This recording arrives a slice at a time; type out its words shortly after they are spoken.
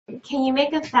can you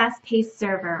make a fast-paced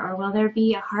server, or will there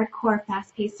be a hardcore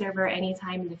fast-paced server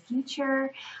anytime in the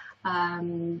future?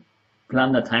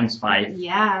 Plunder times 5.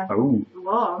 Yeah. Oh.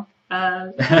 Whoa.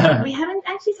 We haven't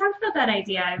actually talked about that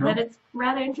idea, but No. it's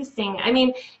rather interesting. I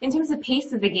mean, in terms of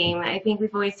pace of the game, I think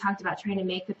we've always talked about trying to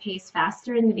make the pace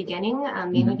faster in the beginning,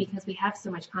 mainly because we have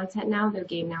so much content now. The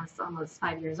game now is almost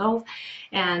 5 years old,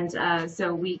 and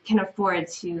so we can afford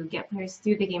to get players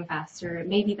through the game faster.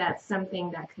 Maybe that's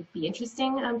something that could be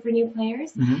interesting for new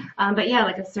players. But yeah,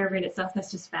 like a server in itself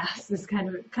that's just fast is kind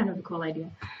of a cool idea.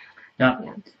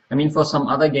 Yeah. I mean, for some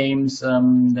other games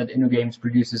that InnoGames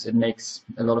produces, it makes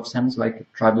a lot of sense,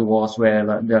 like Tribal Wars,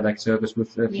 where they're like servers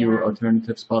with a few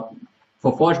alternatives. But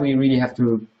for Forge, we really have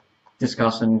to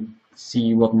discuss and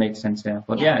see what makes sense there.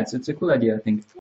 But yeah, it's a cool idea, I think.